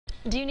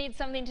Do you need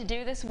something to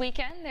do this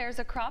weekend? There's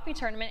a crappie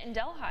tournament in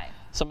Delhi.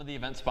 Some of the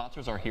event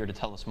sponsors are here to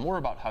tell us more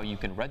about how you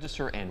can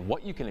register and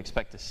what you can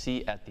expect to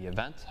see at the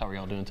event. How are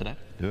y'all doing today?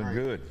 Doing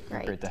good.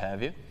 Great to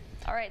have you.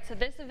 All right, so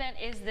this event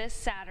is this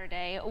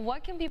Saturday.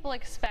 What can people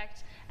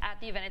expect at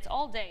the event? It's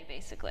all day,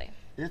 basically.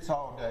 It's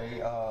all day.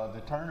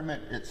 The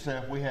tournament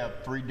itself, we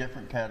have 3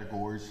 different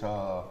categories.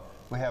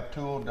 We have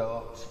 2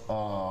 adults.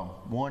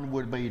 One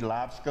would be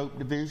live scope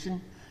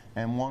division,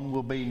 and one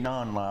will be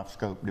non-live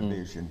scope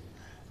division.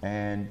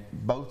 And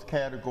both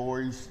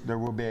categories, there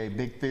will be a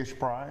big fish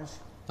prize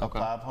of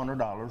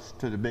 $500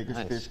 to the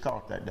biggest fish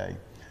caught that day.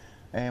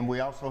 And we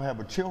also have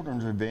a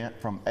children's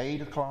event from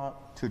 8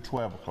 o'clock to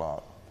 12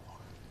 o'clock.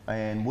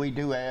 And we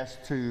do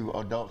ask to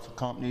adults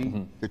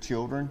accompany the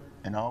children,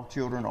 and all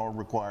children are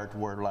required to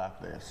wear life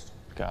vests.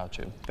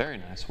 Gotcha. Very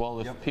nice. Well,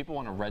 if people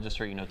want to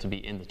register, to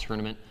be in the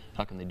tournament,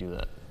 how can they do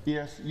that?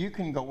 Yes, you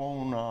can go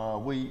on.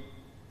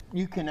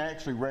 You can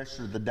actually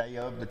register the day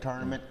of the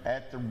tournament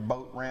at the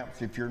boat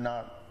ramps if you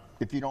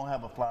don't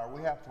have a flyer.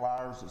 We have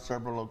flyers at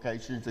several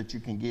locations that you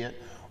can get,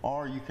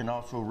 or you can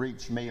also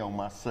reach me on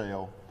my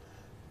cell,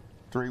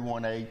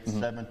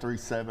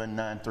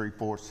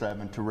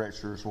 318-737-9347 to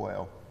register as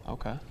well.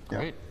 Okay,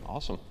 great,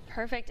 awesome.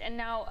 Perfect, and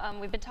now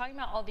we've been talking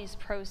about all these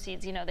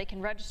proceeds, they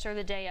can register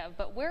the day of,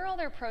 but where are all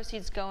their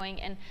proceeds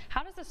going, and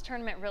how does this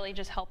tournament really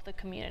just help the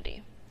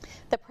community?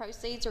 The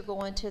proceeds are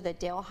going to the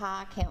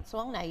Delhi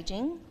Council on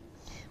Aging,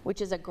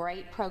 which is a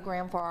great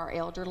program for our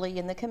elderly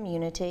in the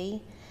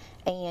community,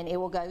 and it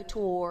will go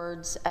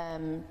towards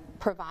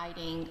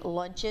providing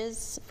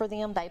lunches for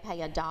them. They pay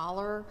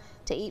 $1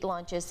 to eat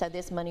lunches, so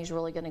this money is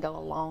really going to go a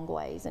long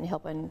ways in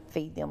helping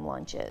feed them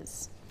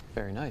lunches.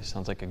 Very nice.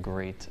 Sounds like a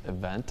great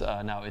event.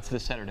 Now, it's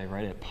this Saturday,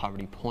 right, at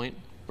Poverty Point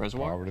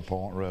Reservoir? Poverty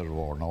Point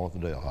Reservoir, north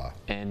of Delhi.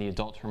 And the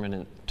adult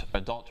tournament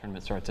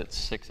starts at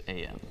 6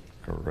 a.m.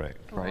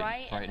 Correct.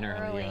 Right and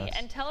early. Yes.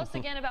 And tell us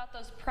again about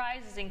those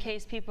prizes in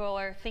case people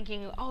are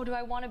thinking, oh, do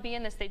I want to be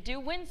in this? They do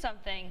win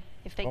something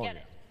if they get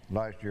it.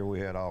 Last year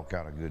we had all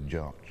kind of good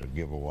junk to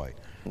give away.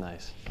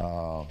 Nice.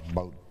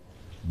 Boat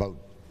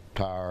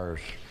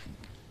tires,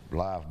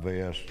 life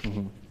vests,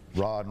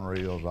 rod and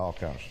reels, all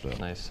kinds of stuff.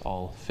 Nice,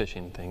 all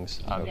fishing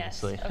things,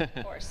 obviously. Yes,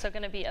 of course. So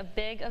going to be a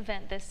big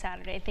event this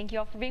Saturday. Thank you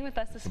all for being with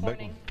us this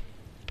morning.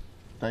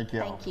 Thank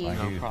you all. Thank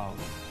you. No problem.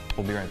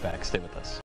 We'll be right back. Stay with us.